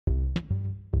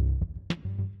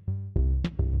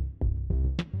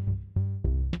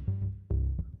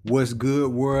What's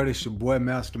good, world? It's your boy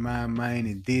Mastermind Man,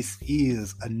 and this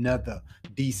is another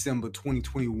December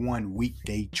 2021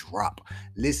 weekday drop.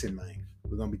 Listen, man,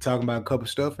 we're gonna be talking about a couple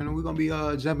stuff, and we're gonna be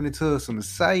jumping into some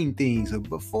exciting things. But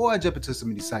before I jump into some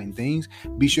of the exciting things,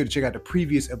 be sure to check out the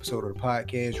previous episode of the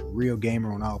podcast, Real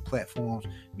Gamer, on all platforms.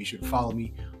 Be sure to follow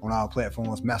me on all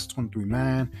platforms,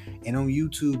 Master23Mind, and on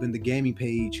YouTube and the gaming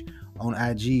page on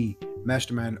IG.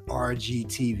 Mastermind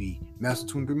RGTV,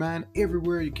 Master23Mind,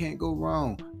 everywhere. You can't go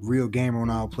wrong. Real Gamer on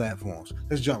all platforms.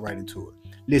 Let's jump right into it.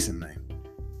 Listen, man,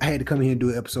 I had to come here and do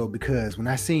an episode because when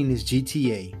I seen this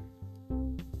GTA,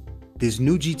 this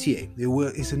new GTA,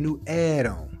 it's a new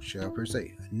add-on, shall I per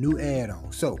se, a new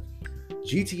add-on. So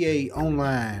GTA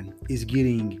Online is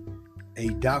getting a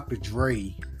Dr.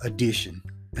 Dre edition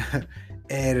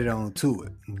added on to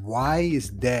it. Why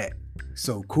is that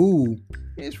so cool?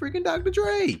 It's freaking Dr.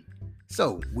 Dre.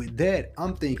 So with that,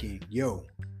 I'm thinking,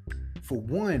 for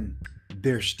one,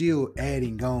 they're still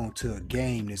adding on to a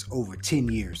game that's over 10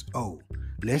 years old.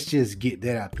 Let's just get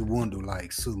that out the window.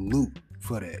 Like, salute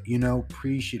for that,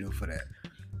 appreciative for that.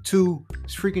 Two,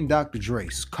 it's freaking Dr. Dre.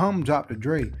 Come Dr.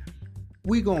 Dre,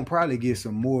 we're gonna probably get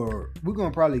some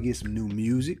new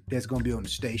music that's gonna be on the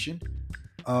station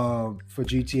for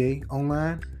GTA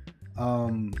Online.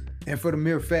 And for the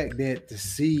mere fact that to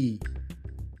see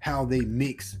how they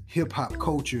mix hip-hop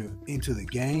culture into the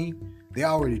game, they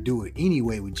already do it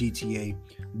anyway with GTA,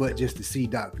 but just to see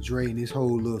Dr. Dre and this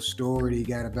whole little story they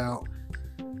got about,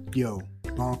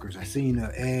 bonkers. I seen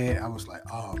the ad, I was like,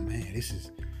 oh man, this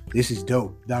is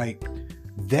dope. Like,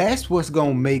 that's what's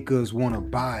gonna make us want to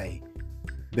buy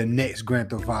the next Grand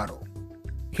Theft Auto.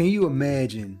 Can you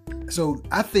imagine? So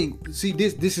I think,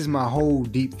 this is my whole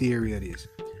deep theory of this.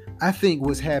 I think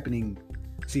what's happening,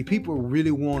 people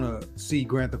really want to see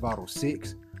Grand Theft Auto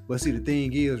 6, but the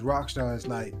thing is, Rockstar is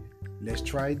like, let's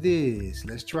try this,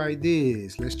 let's try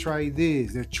this, let's try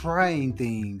this. They're trying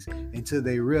things until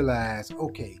they realize,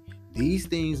 okay, these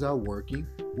things are working.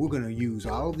 We're going to use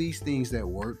all these things that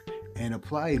work and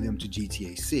apply them to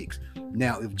GTA 6.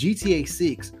 Now, if GTA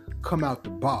 6 come out the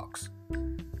box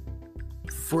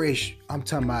fresh, I'm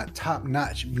talking about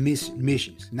top-notch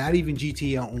missions, not even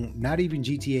GTA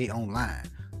Online.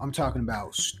 I'm talking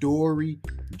about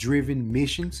story-driven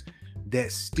missions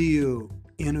that's still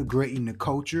integrating the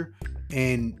culture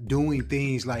and doing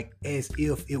things like as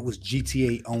if it was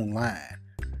GTA Online.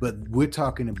 But we're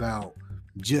talking about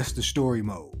just the story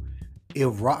mode.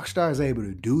 If Rockstar is able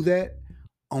to do that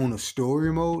on a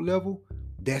story mode level,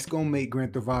 that's going to make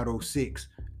Grand Theft Auto 6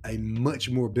 a much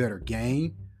more better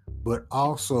game, but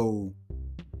also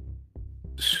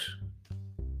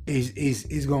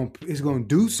it's gonna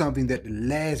do something that the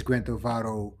last Grand Theft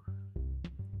Auto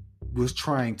was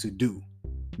trying to do.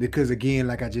 Because again,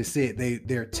 like I just said,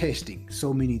 they're testing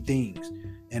so many things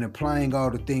and applying all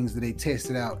the things that they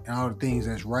tested out and all the things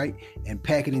that's right and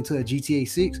pack it into a GTA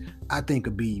 6, I think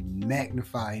it'd be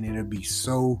magnifying and it'd be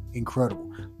so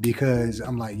incredible. Because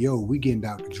I'm like, we getting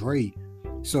Dr. Dre.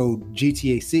 So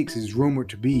GTA 6 is rumored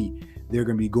to be, they're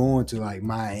gonna be going to like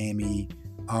Miami,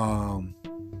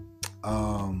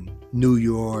 New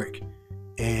York,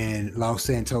 and Los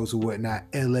Santos or whatnot,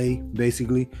 LA,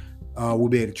 basically. We'll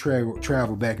be able to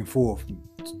travel back and forth.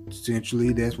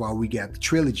 Essentially, that's why we got the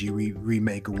trilogy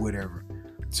remake or whatever.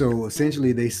 So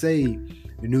essentially, they say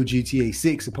the new GTA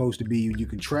 6 supposed to be you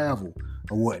can travel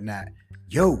or whatnot.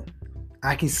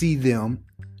 I can see them,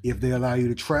 if they allow you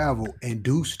to travel and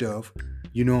do stuff,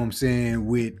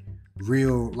 with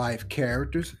real life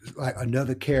characters, like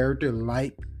another character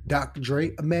like Dr.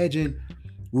 Dre. Imagine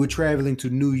we're traveling to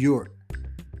New York.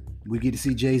 We get to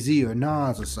see Jay-Z or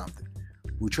Nas or something.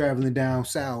 We're traveling down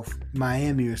south,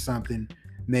 Miami or something.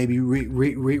 Maybe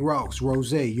Rick Ross,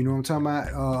 Rose. You know what I'm talking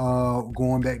about?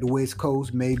 Going back to West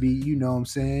Coast, maybe,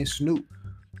 Snoop.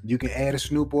 You can add a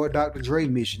Snoop or a Dr. Dre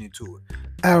mission into it.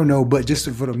 I don't know, but just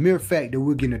for the mere fact that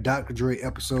we're getting a Dr. Dre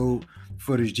episode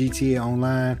for this GTA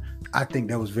Online, I think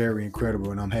that was very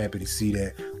incredible, and I'm happy to see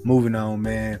that. Moving on,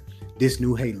 man. This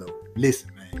new Halo.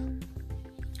 Listen, man.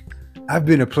 I've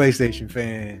been a PlayStation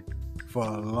fan for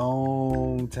a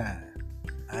long time.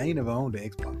 I ain't never owned the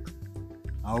Xbox.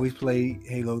 I always played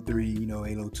Halo 3,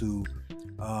 Halo 2.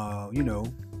 Back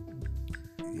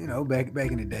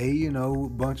in the day, a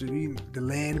bunch of the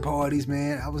LAN parties,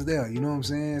 man. I was there, you know what I'm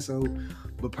saying? So,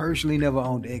 but personally never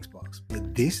owned the Xbox.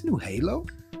 But this new Halo?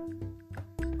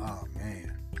 Oh,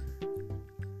 man.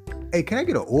 Hey, can I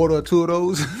get an order or two of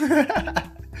those?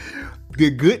 The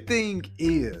good thing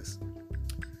is,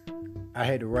 I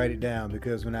had to write it down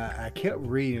because when I kept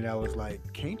reading, I was like,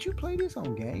 can't you play this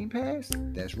on Game Pass?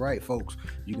 That's right, folks.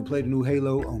 You can play the new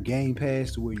Halo on Game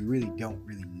Pass to where you really don't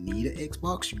really need an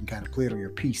Xbox. You can kind of play it on your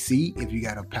PC if you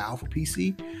got a powerful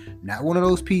PC. Not one of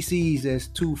those PCs that's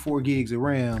 4 gigs of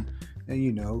RAM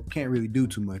and, can't really do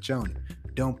too much on it.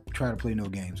 Don't try to play no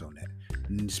games on that.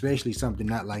 And especially something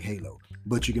not like Halo.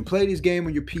 But you can play this game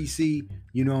on your PC,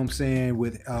 you know what I'm saying,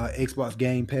 with Xbox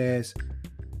Game Pass.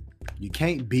 You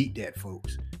can't beat that,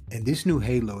 folks. And this new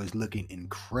Halo is looking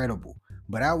incredible.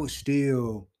 But I would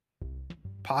still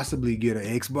possibly get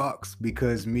an Xbox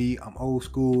because I'm old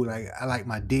school. Like, I like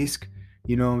my disc.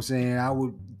 You know what I'm saying?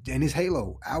 And it's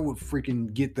Halo. I would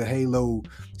freaking get the Halo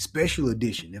Special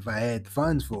Edition if I had the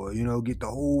funds for it. Get the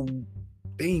whole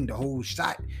thing, the whole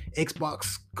shot.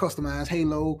 Xbox customized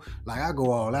Halo. Like, I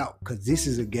go all out because this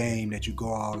is a game that you go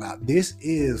all out. This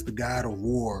is the God of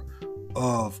War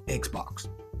of Xbox.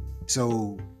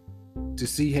 So to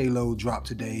see Halo drop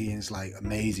today, and it's like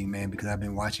amazing, man, because I've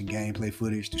been watching gameplay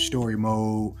footage, the story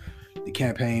mode, the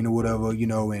campaign or whatever, and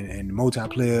the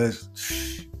multiplayers.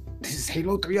 This is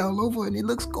Halo 3 all over, and it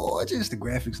looks gorgeous. The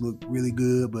graphics look really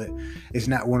good, but it's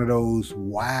not one of those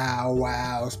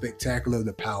wow, spectacular,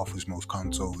 the powerful most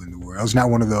consoles in the world. It's not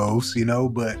one of those,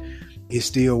 but it's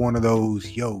still one of those,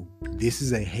 this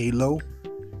is a Halo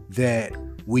that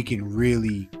we can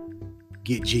really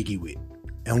get jiggy with.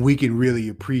 And we can really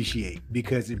appreciate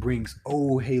because it brings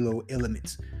old Halo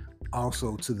elements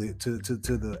also to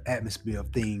the atmosphere of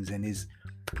things, and it's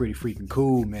pretty freaking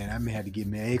cool, man. I may have to get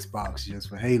me an Xbox just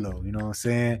for Halo, you know what I'm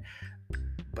saying?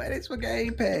 But it's for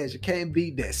Game Pass. You can't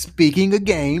beat that. Speaking of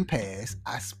Game Pass,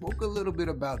 I spoke a little bit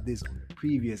about this on the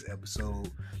previous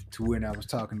episode to when I was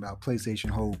talking about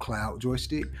PlayStation Whole Cloud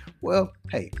joystick. Well,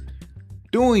 hey,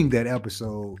 during that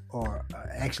episode, or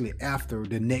actually after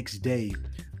the next day,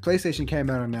 PlayStation came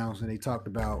out and announced, and they talked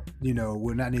about,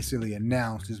 well, not necessarily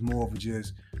announced, it's more of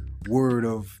just word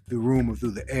of the rumor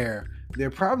through the air. They'll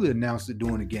probably announce it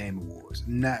during the Game Awards.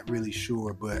 Not really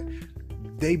sure, but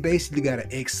they basically got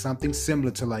to X something similar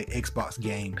to like Xbox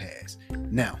Game Pass.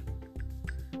 Now,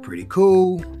 pretty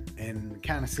cool and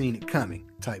kind of seen it coming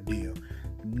type deal.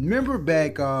 Remember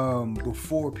back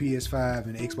before PS5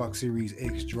 and Xbox Series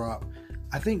X dropped,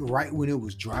 I think right when it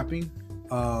was dropping,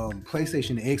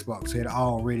 PlayStation and Xbox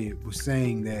was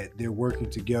saying that they're working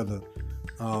together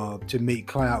to make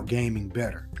cloud gaming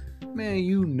better. Man,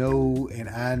 and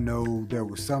I know there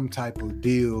was some type of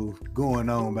deal going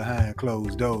on behind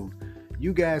closed doors.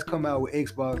 You guys come out with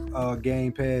Xbox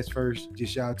Game Pass first,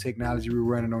 just y'all technology we're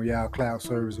running on y'all cloud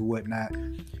servers or whatnot.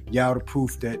 Y'all the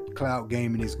proof that cloud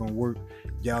gaming is gonna work.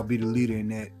 Y'all be the leader in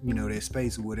that, that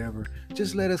space or whatever.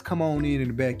 Just let us come on in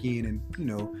the back end and,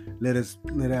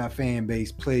 let our fan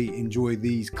base enjoy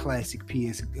these classic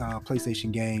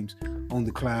PlayStation games on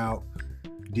the cloud.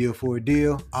 Deal for a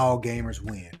deal, all gamers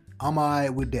win. I'm all right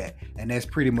with that. And that's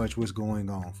pretty much what's going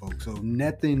on, folks. So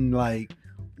nothing like,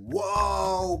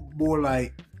 whoa, more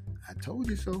like, I told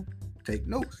you so. Take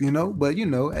notes, but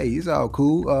hey, it's all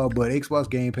cool. But Xbox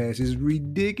Game Pass is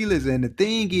ridiculous. And the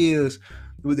thing is,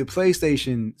 with the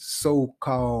PlayStation,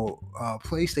 so-called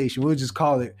PlayStation, we'll just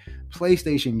call it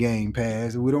PlayStation Game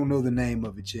Pass. We don't know the name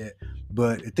of it yet.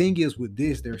 But the thing is with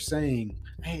this, they're saying,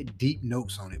 I had deep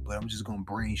notes on it, but I'm just going to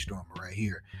brainstorm it right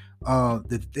here.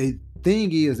 The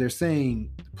thing is, they're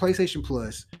saying PlayStation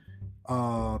Plus,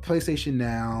 PlayStation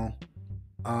Now,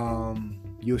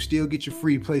 you'll still get your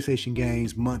free PlayStation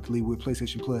games monthly with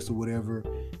PlayStation Plus or whatever.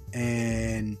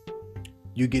 And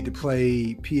you get to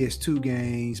play PS2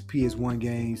 games, PS1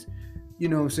 games,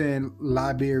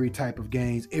 library type of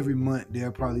games. Every month,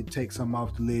 they'll probably take some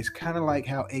off the list, kind of like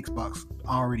how Xbox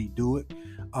already do it.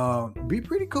 Be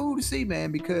pretty cool to see,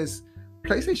 man, because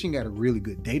PlayStation got a really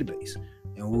good database.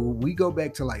 And when we go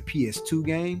back to like PS2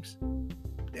 games,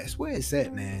 that's where it's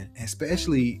at, man.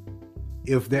 Especially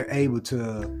if they're able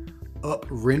to up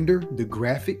render the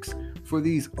graphics for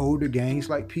these older games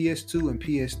like PS2 and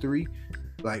PS3,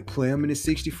 like play them in the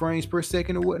 60 frames per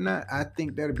second or whatnot. I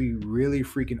think that'd be really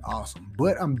freaking awesome.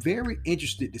 But I'm very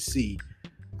interested to see.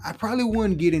 I probably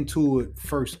wouldn't get into it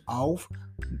first off,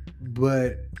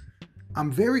 but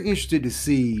I'm very interested to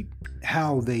see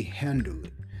how they handle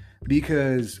it.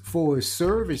 Because for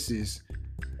services,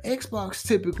 Xbox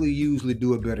typically usually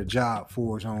do a better job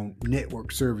for us on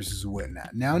network services or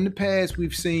whatnot. Now, in the past,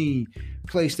 we've seen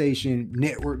PlayStation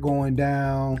network going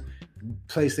down,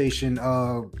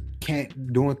 PlayStation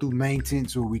can't doing through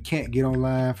maintenance, or we can't get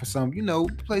online for some,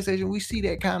 PlayStation. We see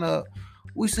that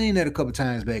we've seen that a couple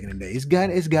times back in the day. It's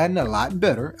gotten a lot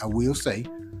better, I will say.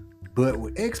 But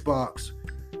with Xbox,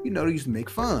 they used to make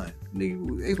fun.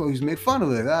 Xbox used to make fun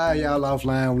of us. Y'all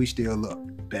offline, we still up.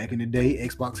 Back in the day,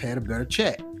 Xbox had a better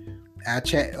chat. Our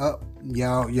chat up,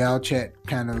 y'all chat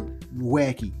kind of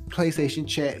wacky. PlayStation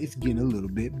chat is getting a little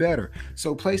bit better.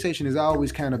 So PlayStation has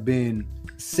always kind of been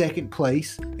second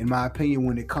place, in my opinion,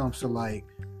 when it comes to like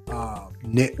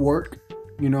network,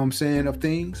 you know what I'm saying, of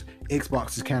things.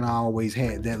 Xbox has kind of always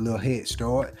had that little head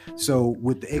start. So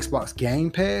with the Xbox Game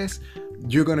Pass,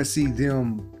 you're going to see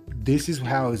them, this is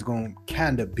how it's going to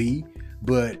kind of be,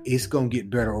 but it's going to get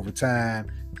better over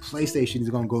time. PlayStation is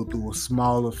going to go through a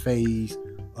smaller phase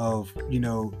of, you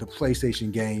know, the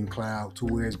PlayStation Game Cloud, to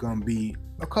where it's going to be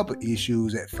a couple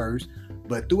issues at first,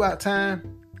 but throughout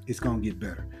time, it's going to get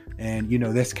better. And, you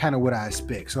know, that's kind of what I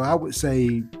expect. So I would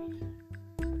say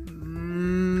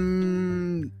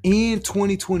in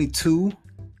 2022,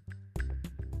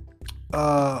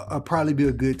 it'll probably be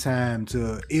a good time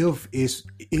to, if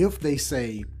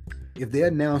they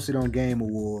announce it on Game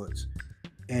Awards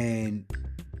and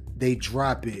they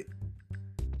drop it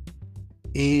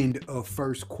end of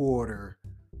first quarter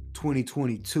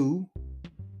 2022,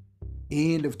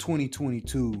 end of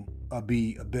 2022 will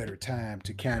be a better time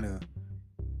to kind of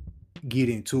get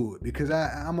into it, because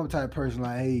I'm a type of person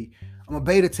like, hey, I'm a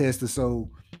beta tester, so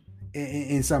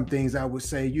in some things I would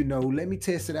say, you know, let me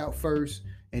test it out first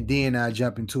and then I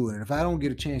jump into it. And if I don't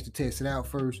get a chance to test it out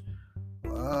first,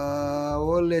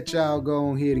 we'll let y'all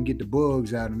go ahead and get the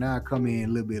bugs out, and I'll come in a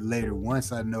little bit later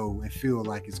once I know and feel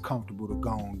like it's comfortable to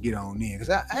go and get on in. Because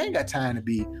I ain't got time to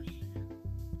be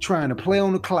trying to play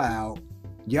on the cloud.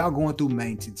 Y'all going through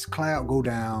maintenance, cloud go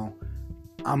down.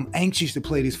 I'm anxious to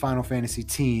play this Final Fantasy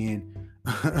X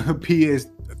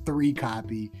PS3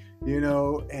 copy, you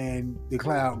know, and the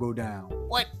cloud go down.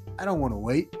 What? I don't want to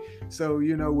wait. So,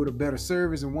 you know, with a better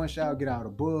service, and once y'all get out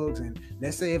of bugs, and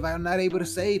let's say if I'm not able to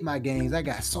save my games, I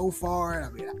got so far, I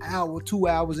mean, an hour, 2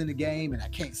 hours in the game, and I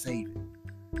can't save it.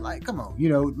 Like, come on, you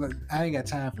know, like, I ain't got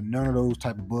time for none of those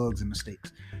type of bugs and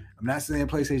mistakes. I'm not saying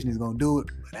PlayStation is going to do it,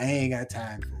 but I ain't got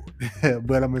time for it.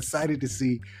 But I'm excited to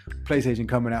see PlayStation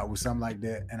coming out with something like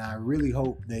that, and I really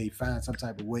hope they find some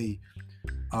type of way.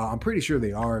 I'm pretty sure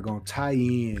they are going to tie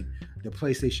in the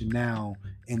PlayStation Now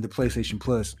and the PlayStation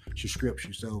Plus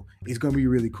subscription. So it's going to be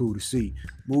really cool to see.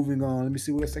 Moving on, let me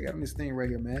see what else I got on this thing right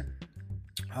here, man.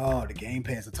 Oh, the Game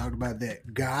Pass. I talked about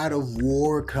that. God of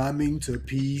War coming to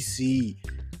PC.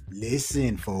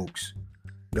 Listen, folks.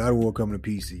 God of War coming to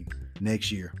PC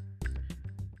next year.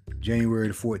 January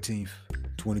the 14th,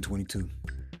 2022.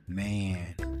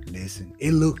 Man, listen.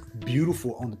 It looked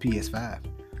beautiful on the PS5.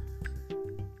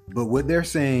 But what they're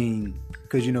saying,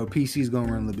 because, you know, PC is going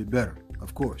to run a little bit better.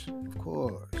 Of course.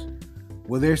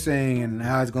 What they're saying and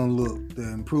how it's going to look,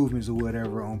 the improvements or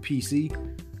whatever on PC.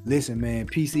 Listen, man,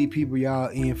 PC people, y'all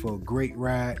in for a great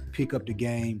ride. Pick up the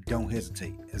game. Don't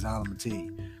hesitate. That's all I'm going to tell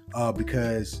you.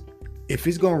 Because if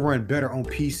it's going to run better on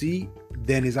PC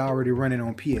than it's already running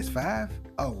on PS5,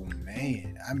 oh,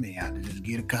 man. I mean, I just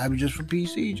get a copy just for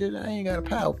PC. I ain't got a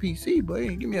power PC,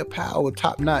 but give me a power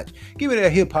top notch. Give me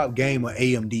that hip hop game or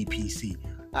AMD PC.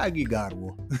 I get God of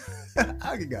War.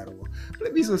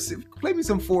 Play me some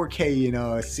 4K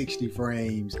and 60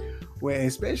 frames, where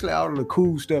especially all of the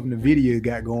cool stuff in the video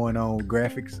got going on,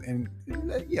 graphics, and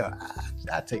yeah,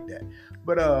 I take that.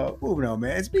 But moving on,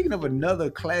 man. Speaking of another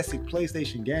classic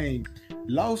PlayStation game,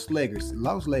 Lost Legacy,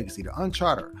 the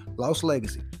Uncharted Lost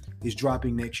Legacy is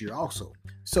dropping next year also.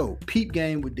 So peep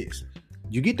game with this.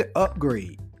 You get to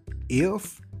upgrade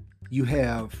if you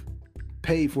have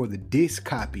paid for the disc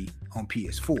copy on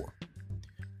PS4.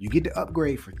 You get to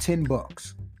upgrade for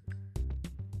 $10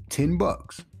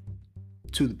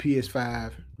 to the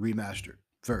PS5 remastered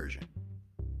version.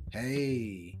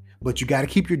 Hey, but you got to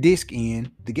keep your disc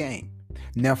in the game.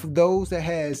 Now, for those that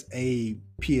has a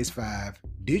PS5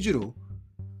 digital,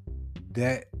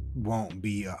 that won't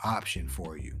be an option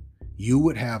for you. You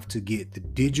would have to get the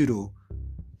digital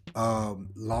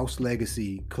Lost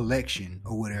Legacy collection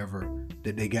or whatever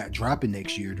that they got dropping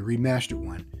next year, the remastered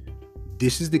one.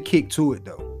 This is the kick to it,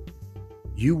 though.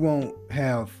 You won't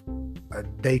have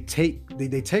they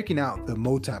taking out the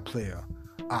multiplayer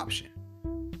option,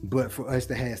 but for us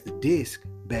that has the disc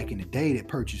back in the day that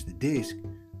purchased the disc,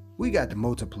 we got the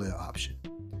multiplayer option.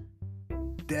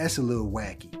 That's a little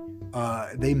wacky.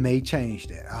 They may change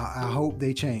that. I hope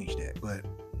they change that, but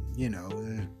you know,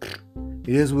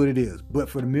 it is what it is. But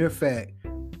for the mere fact,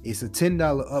 it's a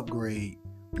 $10 upgrade,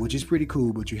 which is pretty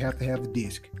cool, but you have to have the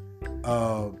disc.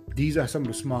 These are some of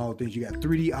the small things. You got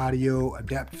 3D audio,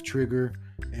 adaptive trigger,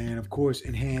 and of course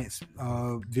enhanced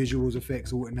visuals,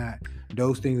 effects, or whatnot.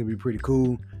 Those things will be pretty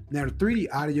cool. Now the 3D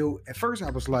audio, at first I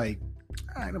was like,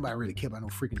 ain't nobody really care about no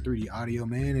freaking 3D audio,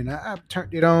 man. And I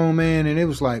turned it on, man, and it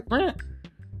was like, yeah,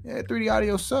 3D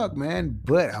audio suck, man.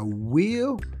 But I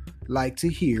will like to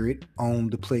hear it on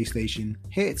the PlayStation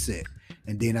headset.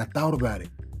 And then I thought about it.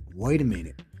 Wait a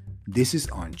minute. This is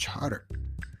Uncharted.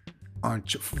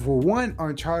 For one,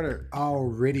 Uncharted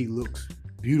already looks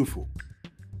beautiful.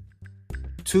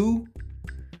 2,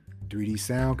 3D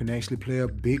sound can actually play a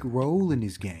big role in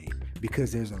this game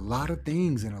because there's a lot of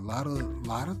things and a lot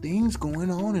of things going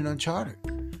on in Uncharted.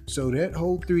 So that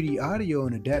whole 3D audio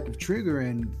and adaptive trigger,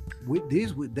 and with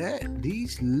that,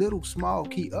 these little small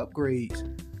key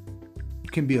upgrades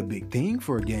can be a big thing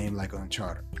for a game like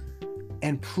Uncharted.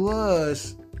 And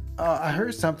plus, I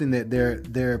heard something that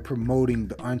they're promoting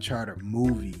the Uncharted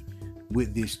movie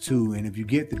with this too. And if you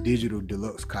get the digital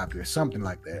deluxe copy or something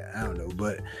like that, I don't know,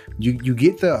 but you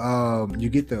get the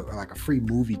like a free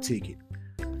movie ticket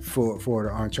for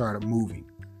the Uncharted movie.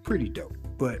 Pretty dope.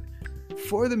 But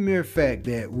for the mere fact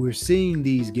that we're seeing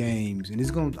these games, and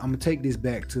I'm gonna take this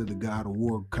back to the God of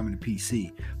War coming to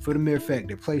PC. For the mere fact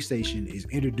that PlayStation is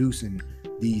introducing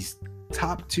these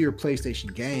top tier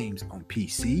PlayStation games on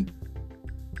PC,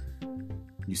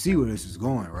 you see where this is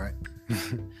going, right?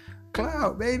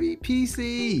 Cloud, baby,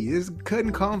 PC is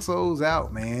cutting consoles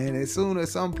out, man. At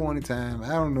some point in time,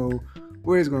 I don't know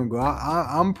where it's gonna go.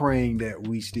 I'm praying that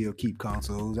we still keep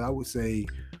consoles. I would say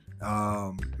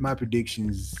my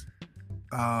predictions,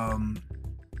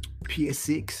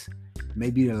 PS6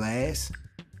 may be the last.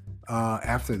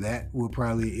 After that,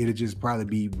 it'll just probably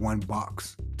be one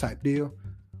box type deal.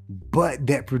 But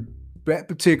that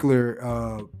particular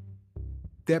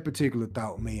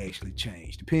thought may actually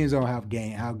change. Depends on how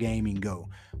gaming go.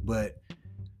 But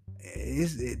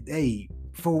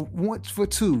for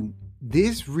 2,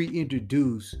 this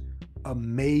reintroduced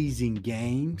amazing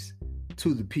games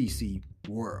to the PC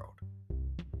world.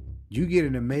 You get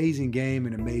an amazing game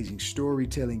and amazing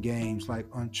storytelling games like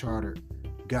Uncharted,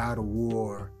 God of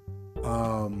War,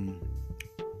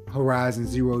 Horizon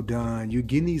Zero Dawn. You're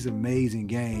getting these amazing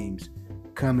games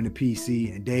coming to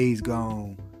PC, and Days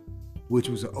Gone, which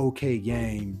was an okay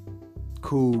game,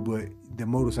 cool, but the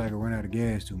motorcycle ran out of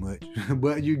gas too much.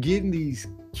 But you're getting these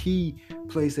key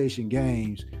PlayStation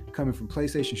games coming from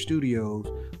PlayStation Studios,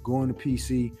 going to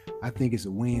PC. I think it's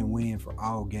a win-win for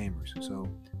all gamers. So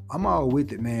I'm all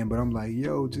with it, man. But I'm like,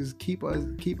 yo, just keep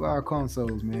our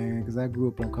consoles, man, because I grew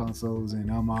up on consoles, and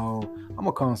I'm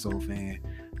a console fan.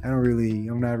 I'm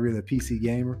not really a PC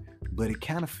gamer, but it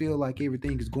kind of feel like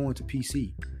everything is going to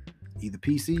PC, either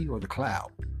PC or the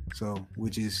cloud. So,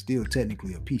 which is still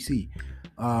technically a PC.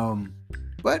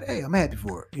 But hey, I'm happy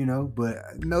for it, but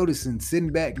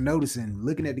sitting back,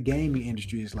 looking at the gaming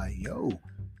industry, it's like, yo,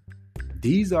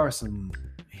 these are some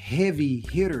heavy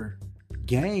hitter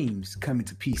games coming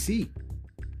to PC.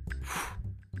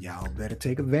 Y'all better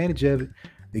take advantage of it.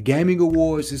 The Gaming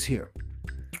Awards is here.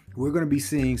 We're going to be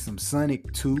seeing some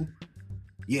Sonic 2.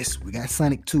 Yes, we got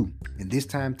Sonic 2. And this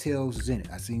time Tails is in it.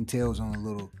 I seen Tails on the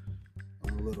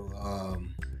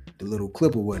little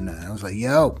clip or whatnot. I was like,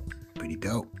 yo, pretty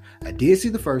dope. I did see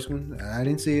the first one. I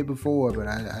didn't see it before, but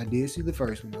I did see the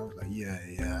first one. I was like,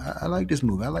 yeah, I like this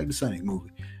movie. I like the Sonic movie.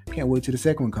 Can't wait till the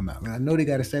second one come out. I know they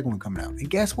got a second one coming out. And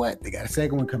guess what? They got a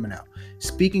second one coming out.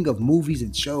 Speaking of movies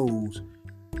and shows,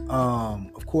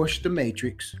 of course, The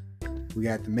Matrix. We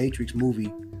got the Matrix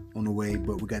movie on the way,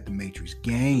 but we got the Matrix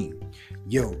game.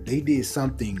 Yo, they said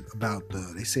something about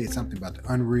the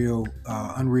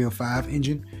Unreal 5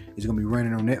 engine. It's gonna be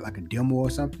running on that like a demo or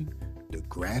something. The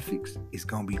graphics is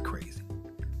gonna be crazy.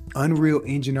 Unreal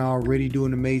Engine already do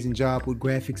an amazing job with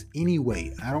graphics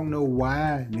anyway. I don't know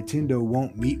why Nintendo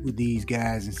won't meet with these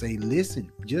guys and say,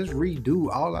 listen, just redo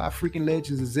all our freaking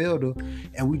Legends of Zelda,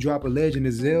 and we drop a Legend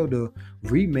of Zelda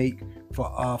remake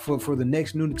for the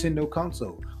next new Nintendo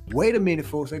console. Wait a minute,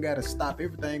 folks. I gotta stop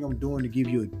everything I'm doing to give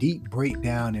you a deep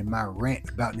breakdown in my rant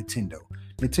about Nintendo.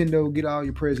 Nintendo, get all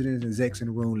your presidents and execs in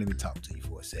the room. Let me talk to you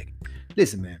for a second.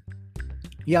 Listen, man.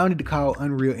 Y'all need to call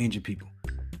Unreal Engine people.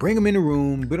 Bring them in the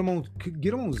room. Get them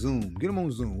on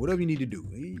Zoom. Whatever you need to do.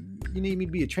 You need me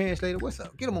to be a translator? What's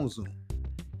up? Get them on Zoom.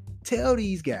 Tell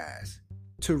these guys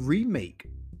to remake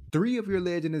 3 of your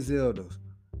Legend of Zelda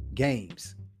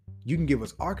games. You can give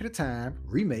us Arc of the Time,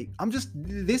 remake.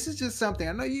 This is just something.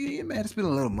 I know you might have to spend a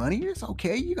little money. It's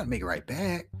okay. You're going to make it right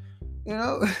back.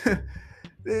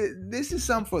 This is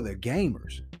something for the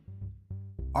gamers.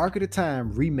 Arc of the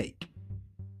Time, remake.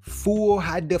 Full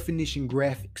high definition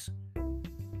graphics.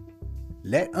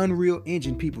 Let Unreal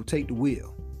Engine people take the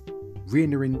wheel.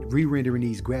 Re-rendering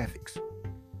these graphics.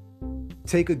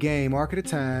 Take a game, Arc of the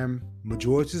Time,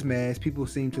 Majora's Mask. People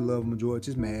seem to love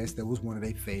Majora's Mask. That was one of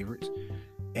their favorites.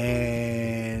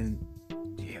 And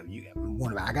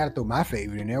I gotta throw my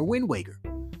favorite in there, Wind Waker.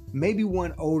 Maybe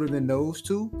one older than those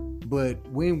two, but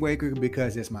Wind Waker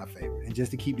because that's my favorite. And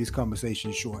just to keep this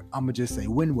conversation short, I'm gonna just say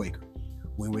Wind Waker.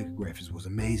 Wind Waker graphics was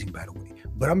amazing, by the way.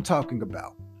 But I'm talking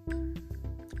about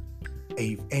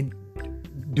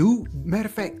matter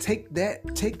of fact, take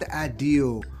the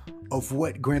ideal of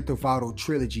what Grand Theft Auto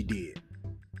Trilogy did.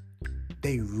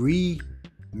 They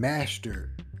remastered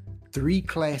 3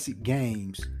 classic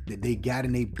games that they got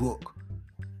in a book,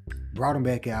 brought them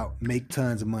back out, make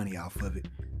tons of money off of it,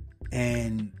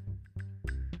 and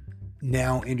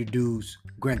now introduce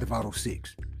Grand Theft Auto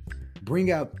 6.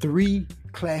 Bring out 3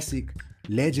 classic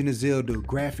Legend of Zelda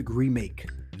graphic remake,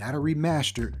 not a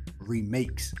remastered,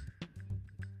 remakes.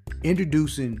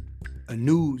 Introducing a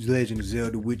new Legend of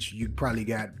Zelda, which you probably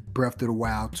got Breath of the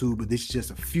Wild too, but this is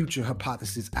just a future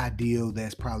hypothesis ideal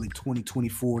that's probably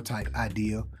 2024 type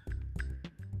ideal.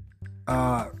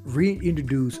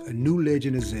 Reintroduce a new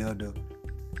Legend of Zelda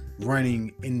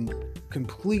running in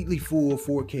completely full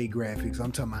 4K graphics.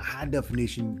 I'm talking about high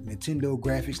definition Nintendo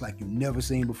graphics like you've never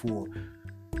seen before.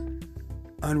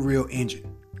 Unreal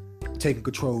Engine, taking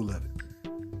control of it,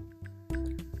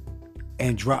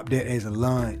 and drop that as a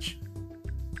launching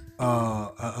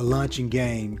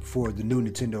game for the new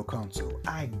Nintendo console.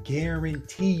 I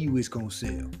guarantee you it's gonna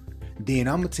sell. Then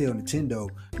I'm gonna tell Nintendo,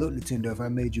 look, Nintendo, if I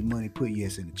made you money, put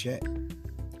yes in the chat.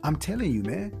 I'm telling you,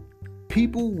 man,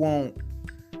 people want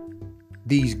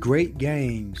these great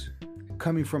games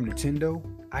coming from Nintendo.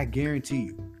 I guarantee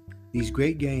you, these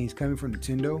great games coming from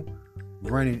Nintendo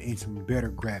running in some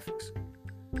better graphics.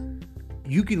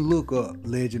 You can look up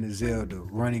Legend of Zelda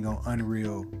running on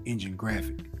Unreal Engine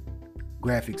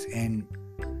graphics, and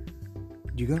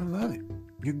you're gonna love it.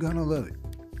 You're gonna love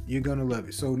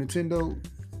it. So Nintendo,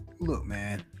 look,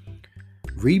 man,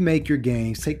 remake your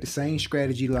games. Take the same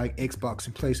strategy like Xbox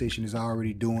and PlayStation is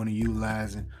already doing and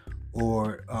utilizing,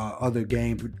 or other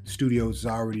game studios is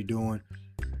already doing.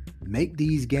 Make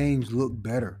these games look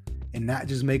better, and not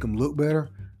just make them look better.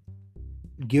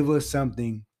 Give us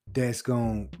something that's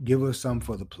gonna give us something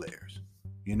for the players,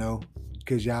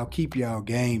 because y'all keep y'all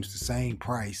games the same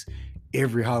price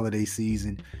every holiday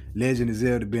season. Legend of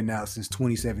Zelda been out since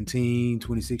 2017,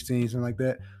 2016, something like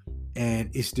that, and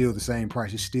it's still the same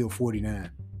price. It's still $49.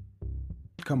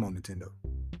 Come on, Nintendo.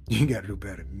 You gotta do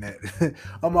better than that.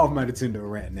 I'm off my Nintendo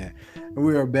rant now. And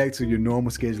we are back to your normal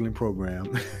scheduling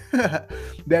program.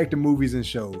 Back to movies and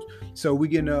shows. So we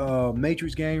getting a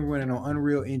Matrix game running on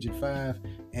Unreal Engine 5,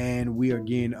 and we are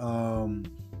getting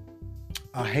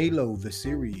a Halo, the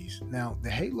series. Now, the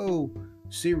Halo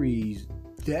series,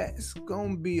 that's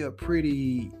gonna be a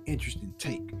pretty interesting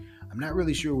take. I'm not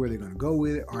really sure where they're gonna go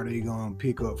with it. Are they gonna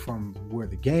pick up from where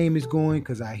the game is going?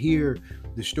 Because I hear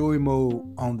the story mode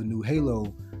on the new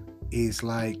Halo is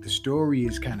like the story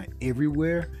is kind of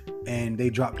everywhere, and they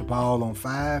dropped the ball on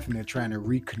 5, and they're trying to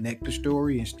reconnect the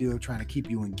story and still trying to keep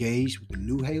you engaged with the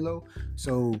new Halo.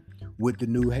 So with the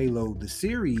new Halo, the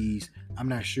series, I'm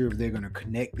not sure if they're going to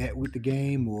connect that with the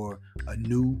game or a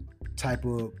new type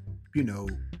of,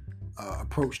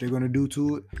 approach they're going to do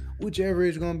to it. Whichever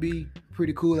is going to be a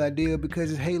pretty cool idea,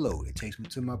 because it's Halo. It takes me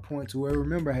to my point to where,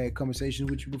 remember, I had conversations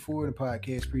with you before in the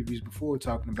podcast previews before,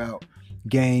 talking about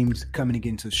games coming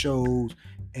into shows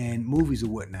and movies or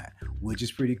whatnot, which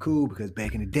is pretty cool, because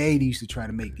back in the day they used to try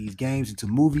to make these games into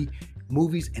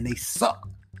movies and they suck.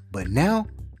 But now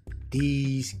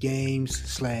these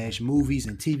games / movies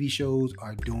and TV shows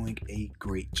are doing a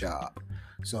great job.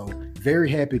 So very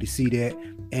happy to see that.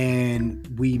 And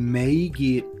we may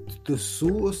get the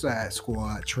Suicide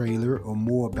Squad trailer or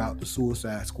more about the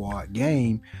Suicide Squad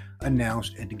game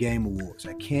announced at the Game Awards.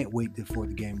 I can't wait for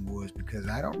the Game Awards, because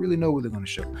I don't really know what they're going to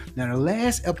show. Now, the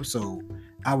last episode,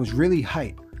 I was really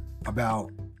hyped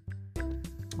about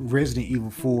Resident Evil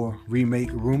 4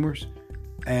 remake rumors,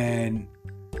 and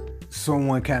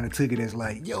someone kind of took it as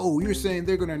like, yo, you're saying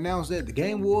they're going to announce that at the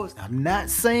Game Awards? I'm not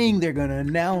saying they're going to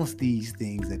announce these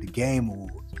things at the Game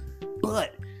Awards,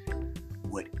 but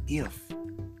what if?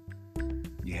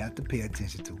 You have to pay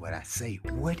attention to what I say.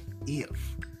 What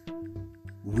if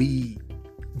we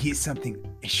get something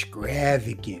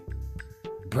extravagant?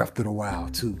 Breath of the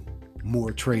Wild 2,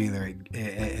 more trailer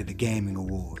at the Gaming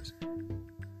Awards.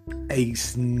 A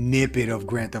snippet of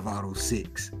Grand Theft Auto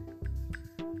 6.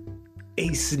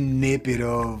 A snippet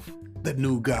of the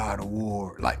new God of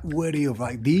War. Like, what if?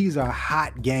 Like, these are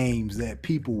hot games that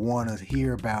people want to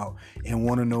hear about and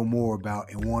want to know more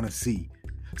about and want to see.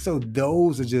 So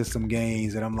those are just some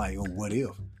games that I'm like, oh, what if?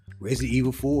 Resident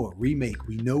Evil 4 remake,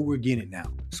 we know we're getting it now.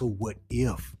 So what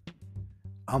if?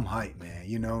 I'm hyped, man.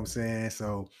 You know what I'm saying?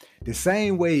 So the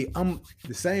same way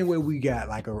we got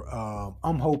like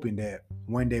I'm hoping that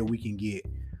one day we can get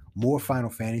more Final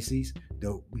Fantasies.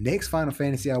 The next Final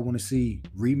Fantasy I want to see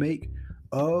remake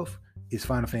of is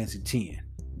Final Fantasy X,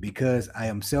 because I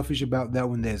am selfish about that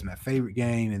one. That's my favorite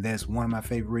game, and that's one of my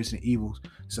favorite Resident Evils.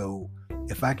 So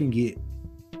if I can get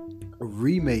a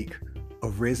remake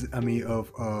of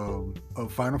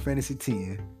Final Fantasy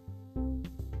X,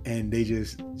 and they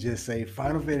just say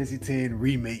Final Fantasy X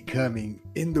remake coming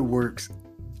in the works.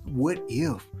 What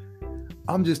if?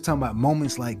 I'm just talking about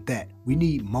moments like that. We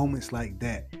need moments like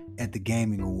that at the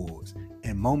gaming awards,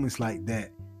 and moments like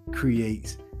that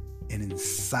creates an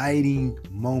exciting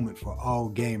moment for all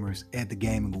gamers at the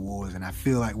gaming awards. And I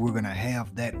feel like we're gonna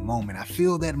have that moment. I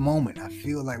feel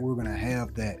like we're gonna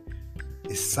have that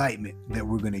excitement that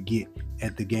we're gonna get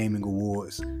at the gaming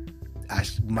awards. I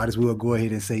might as well go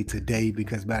ahead and say today,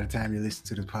 because by the time you listen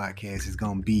to this podcast, it's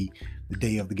going to be the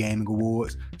day of the gaming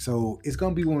awards. So it's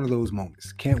going to be one of those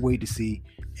moments. Can't wait to see.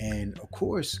 And of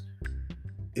course,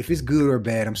 if it's good or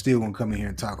bad, I'm still going to come in here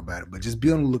and talk about it. But just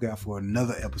be on the lookout for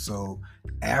another episode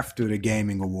after the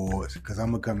gaming awards, because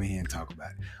I'm going to come in here and talk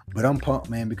about it. But I'm pumped,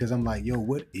 man, because I'm like, yo,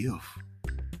 what if?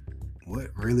 What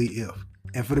really if?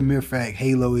 And for the mere fact,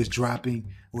 Halo is dropping.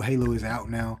 Well, Halo is out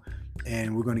now.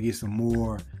 And we're going to get some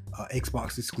more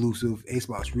Xbox exclusive.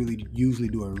 Xbox really usually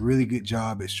do a really good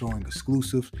job at showing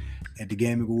exclusives at the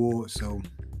gaming awards. So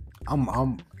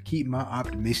I'm keeping my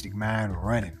optimistic mind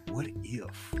running. What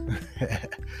if?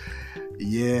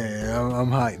 Yeah,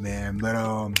 I'm hyped, man.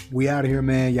 But we out of here,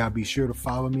 man. Y'all be sure to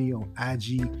follow me on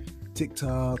IG,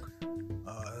 TikTok,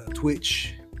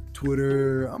 Twitch,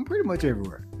 Twitter. I'm pretty much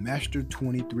everywhere.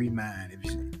 Master23Mind.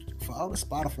 If you follow the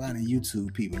Spotify and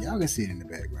YouTube people, y'all can see it in the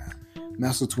background.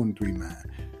 Master23Mind.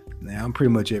 Now I'm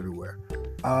pretty much everywhere.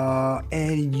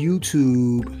 And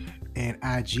YouTube and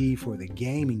IG for the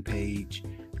gaming page,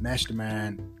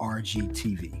 Mastermind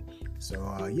RGTV.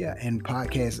 So yeah, and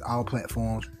podcasts, all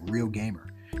platforms, Real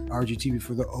Gamer. RGTV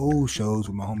for the old shows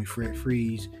with my homie Fred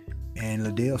Freeze and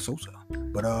Ladale Sosa.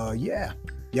 But yeah,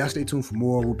 y'all stay tuned for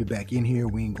more. We'll be back in here.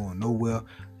 We ain't going nowhere.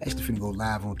 Actually finna go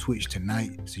live on Twitch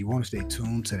tonight, so you want to stay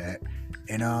tuned to that.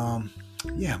 And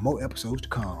yeah, more episodes to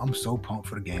come. I'm so pumped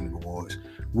for the gaming awards.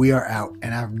 We are out,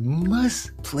 and I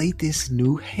must play this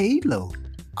new Halo.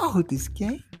 Oh, this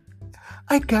game.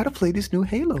 I gotta play this new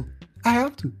Halo. I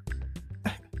have to.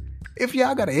 If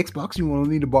y'all got an Xbox, you want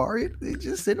me to borrow it,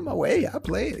 just send it my way. I'll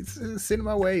play it. Send it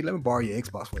my way. Let me borrow your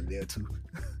Xbox for there too.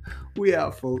 We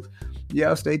out, folks.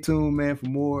 Y'all stay tuned, man, for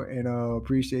more. And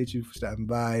appreciate you for stopping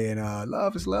by. And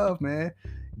love is love, man.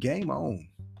 Game on.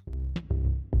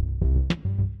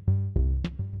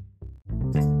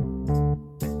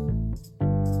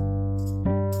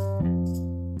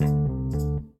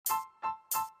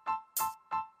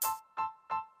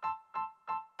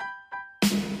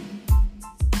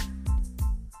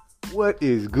 What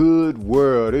is good,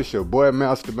 world? It's your boy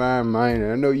Mastermind Mind.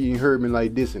 I know you ain't heard me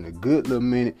like this in a good little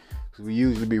minute, because we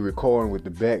usually be recording with the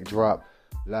backdrop,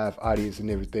 live audience and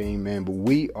everything, man. But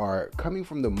we are coming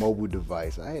from the mobile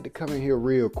device. I had to come in here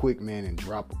real quick, man, and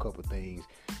drop a couple things.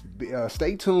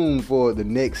 Stay tuned for the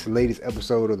next latest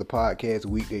episode of the podcast,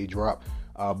 Weekday Drop.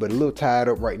 But a little tied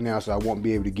up right now, so I won't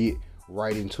be able to get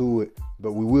right into it.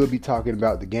 But we will be talking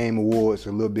about the Game Awards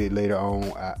a little bit later on,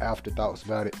 afterthoughts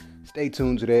about it. Stay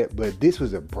tuned to that. But this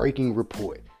was a breaking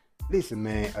report. Listen,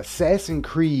 man, Assassin's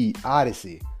Creed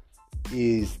Odyssey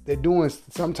they're doing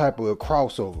some type of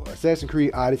crossover. Assassin's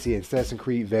Creed Odyssey and Assassin's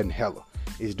Creed Valhalla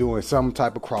is doing some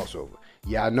type of crossover.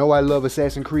 Yeah, I know I love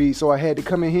Assassin's Creed, so I had to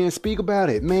come in here and speak about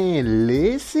it. Man,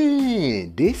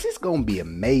 listen, this is going to be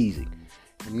amazing.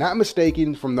 If I'm not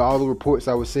mistaken, from all the reports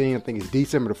I was seeing, I think it's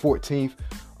December the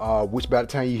 14th, which by the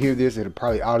time you hear this, it'll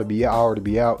probably already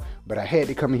be out. But I had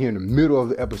to come in here in the middle of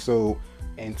the episode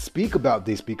and speak about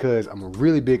this because I'm a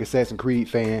really big Assassin's Creed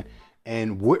fan.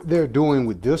 And what they're doing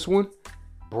with this one,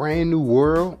 brand new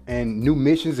world and new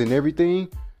missions and everything.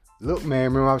 Look, man,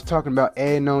 remember I was talking about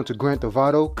adding on to Grand Theft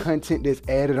Auto, content that's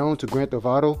added on to Grand Theft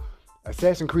Auto.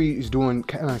 Assassin's Creed is doing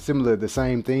kind of similar, the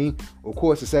same thing. Of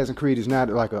course, Assassin's Creed is not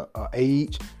like a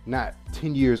age, not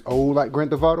 10 years old like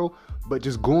Grand Theft Auto, but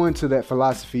just going to that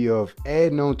philosophy of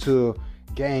adding on to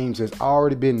games that's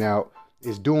already been out,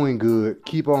 is doing good,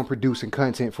 keep on producing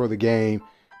content for the game.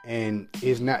 And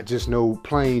it's not just no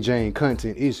plain Jane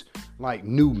content. It's like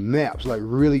new maps, like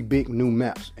really big new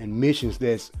maps and missions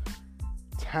that's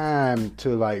time to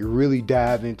like really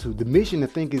dive into. The mission, I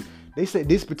think, is, they said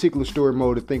this particular story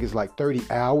mode, I think, is like 30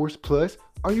 hours plus.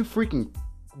 Are you freaking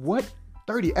what?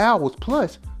 30 hours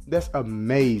plus? That's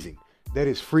amazing. That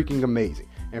is freaking amazing.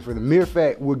 And for the mere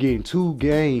fact we're getting 2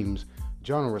 games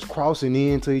genres crossing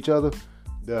into each other.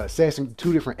 The Assassin,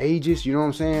 2 different ages, you know what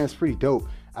I'm saying? It's pretty dope.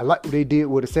 I like what they did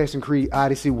with Assassin's Creed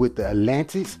Odyssey with the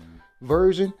Atlantis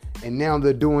version, and now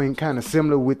they're doing kind of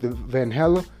similar with the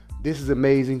Valhalla. This is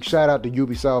amazing. Shout out to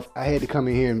Ubisoft. I had to come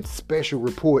in here and special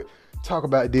report, talk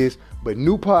about this, but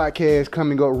new podcast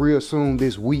coming up real soon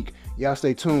this week. Y'all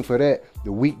stay tuned for that.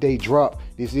 The weekday drop.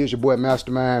 This is your boy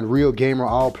Mastermind, Real Gamer,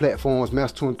 all platforms.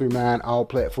 Master213 Mind, all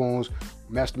platforms.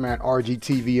 Mastermind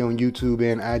RGTV on YouTube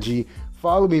and IG.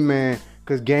 Follow me, man,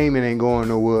 because gaming ain't going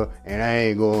nowhere, and I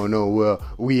ain't going nowhere.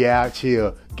 We out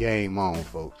here. Game on,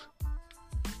 folks.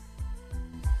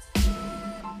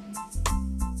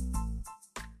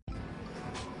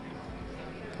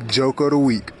 Joke of the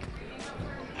week.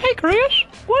 Hey Chris,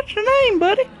 what's your name,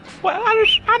 buddy? Well,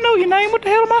 I know your name. What the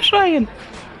hell am I saying?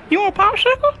 You want a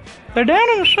popsicle? They're down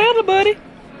in the cellar, buddy.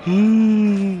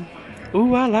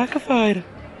 Ooh, I like a fighter.